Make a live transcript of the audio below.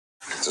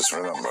Just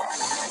remember,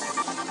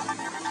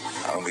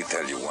 I only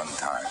tell you one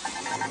time.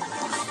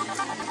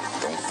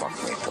 Don't fuck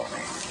me,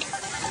 Tony.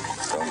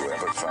 Don't you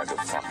ever try to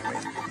fuck me.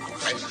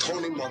 I'm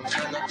Tony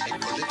Montana, a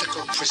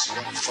political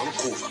prisoner from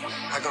Cuba.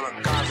 I'm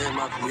gonna carve him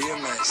up real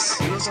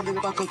nice. You know something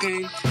about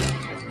cocaine?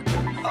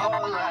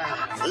 All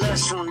right,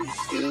 lesson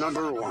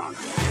number 1.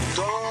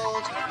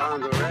 Don't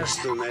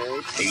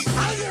underestimate the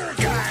other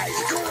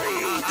guy's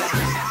greed.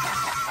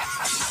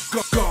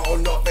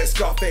 Gone off at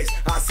SCARFACE,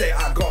 I say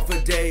I gone for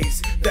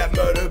days. That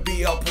murder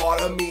be a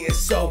part of me in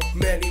so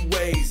many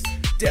ways.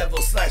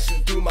 Devil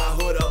slashing through my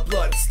hood of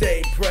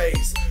blood-stained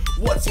praise.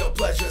 What's your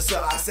pleasure,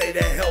 sir? I say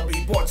that hell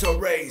be born to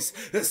raise.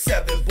 The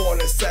 7 born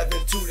a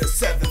 7 to the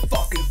 7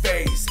 fucking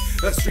phase.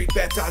 The street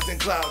baptized in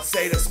clouds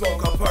say the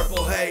smoke of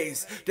purple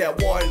haze.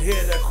 That one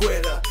hit a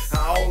quitter,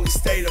 I only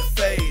stay to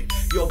fade.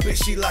 Yo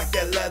bitch, she like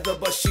that leather,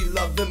 but she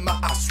loving my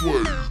I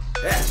swear.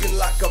 Acting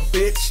like a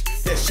bitch,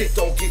 that shit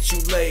don't get you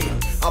laid.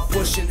 I'm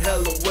pushing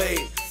hella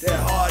weight, that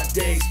hard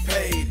days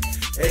paid.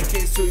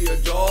 AKs to your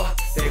door,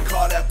 they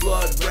call that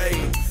blood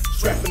raid.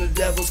 Strapping the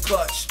devil's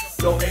clutch,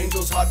 no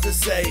angels hard to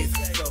save.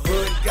 The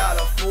hood got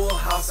a full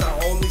house, I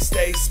only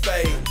stay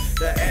spade.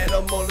 The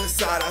animal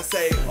inside, I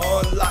say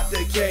unlock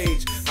the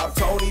cage. I'm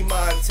Tony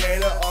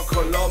Montana on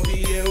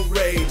Colombian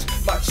rage.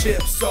 My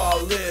chips all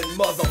in,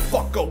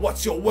 motherfucker,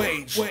 what's your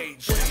wage?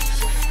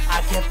 I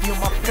can feel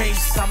my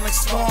face, I'm like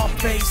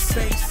SCARFACE.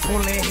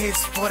 Pulling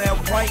hits for that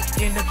white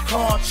in the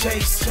car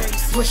chase.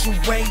 Pushing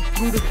way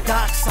through the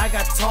docks, I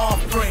got tall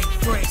break.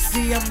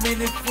 See, I'm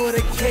in it for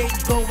the cake,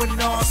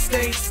 going on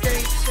stage.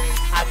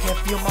 I can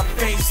feel my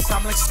face,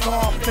 I'm like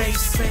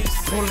SCARFACE.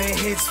 Pulling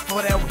hits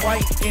for that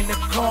white in the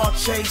car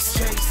chase.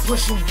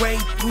 Pushing way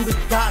through the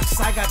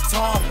docks, I got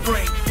tall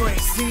break.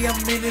 See,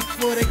 I'm in it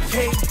for the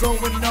cake,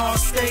 going on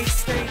stage.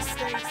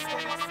 SCARFACE.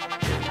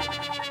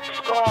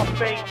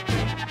 SCARFACE.